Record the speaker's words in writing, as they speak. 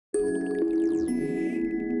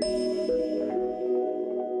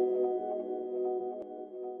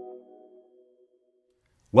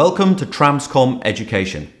Welcome to Tramscom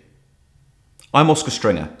Education. I'm Oscar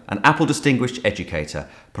Stringer, an Apple Distinguished Educator,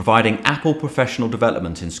 providing Apple professional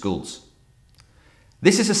development in schools.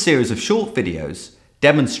 This is a series of short videos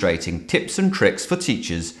demonstrating tips and tricks for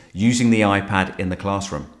teachers using the iPad in the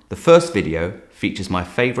classroom. The first video features my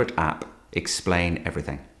favourite app, Explain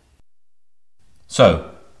Everything. So,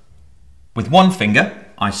 with one finger,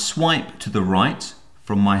 I swipe to the right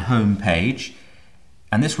from my home page,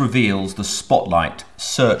 and this reveals the Spotlight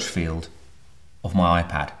search field of my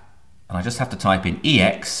iPad. And I just have to type in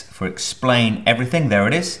EX for Explain Everything. There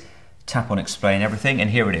it is. Tap on Explain Everything, and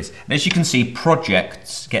here it is. And as you can see,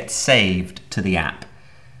 projects get saved to the app.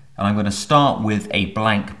 And I'm going to start with a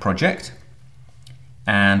blank project.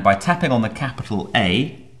 And by tapping on the capital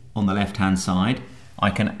A on the left-hand side, I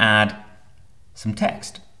can add some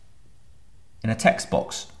text in a text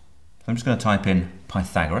box. So I'm just going to type in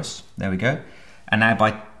Pythagoras. There we go. And now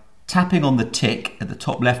by tapping on the tick at the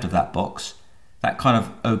top left of that box, that kind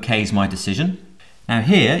of okays my decision. Now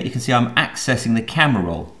here you can see I'm accessing the camera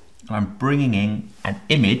roll, and I'm bringing in an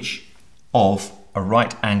image of a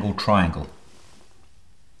right angled triangle.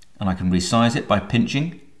 And I can resize it by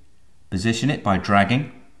pinching, position it by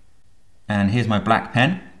dragging. And here's my black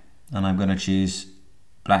pen, and I'm going to choose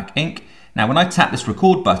black ink. Now when I tap this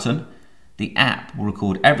record button, the app will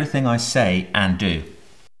record everything I say and do.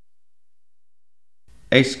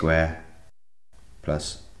 A square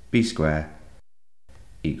plus B square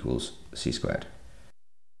equals C squared,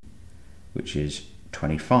 which is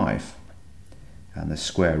 25, and the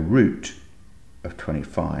square root of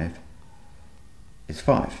 25 is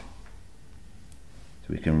 5. So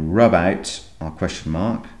we can rub out our question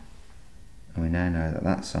mark, and we now know that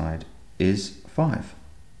that side is 5.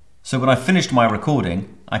 So when I've finished my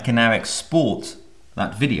recording, I can now export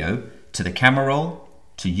that video to the camera roll,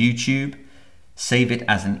 to YouTube, save it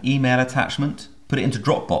as an email attachment, put it into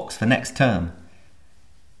Dropbox for next term.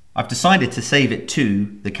 I've decided to save it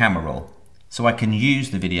to the camera roll so I can use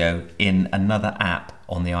the video in another app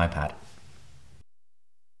on the iPad.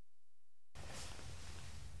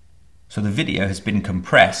 So the video has been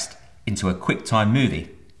compressed into a QuickTime movie,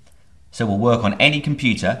 so it will work on any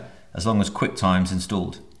computer as long as QuickTime's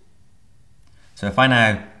installed. So if I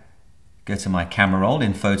now go to my camera roll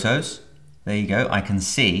in Photos, there you go, I can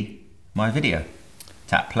see my video.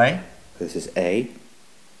 Tap play. This is A,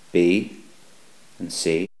 B, and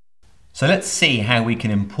C. So let's see how we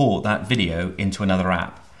can import that video into another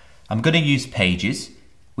app. I'm going to use Pages,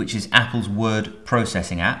 which is Apple's word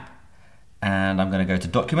processing app. And I'm going to go to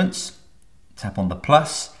Documents, tap on the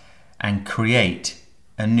plus, and create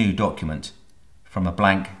a new document from a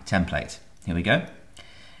blank template. Here we go.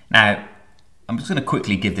 Now, I'm just going to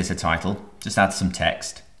quickly give this a title, just add some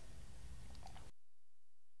text.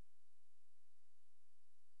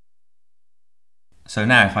 So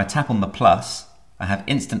now if I tap on the plus, I have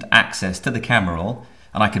instant access to the camera roll,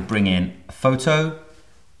 and I could bring in a photo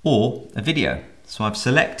or a video. So I've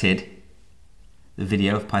selected the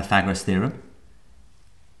video of Pythagoras theorem.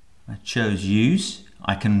 I chose use.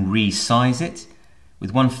 I can resize it.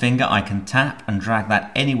 With one finger I can tap and drag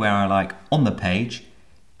that anywhere I like on the page,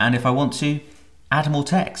 and if I want to, add more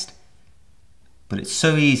text. But it's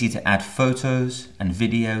so easy to add photos and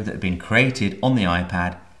video that have been created on the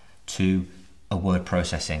iPad to a word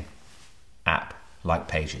processing app like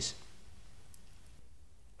Pages.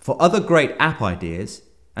 For other great app ideas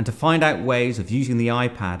and to find out ways of using the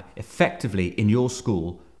iPad effectively in your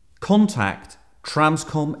school, contact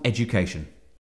Tramscom Education.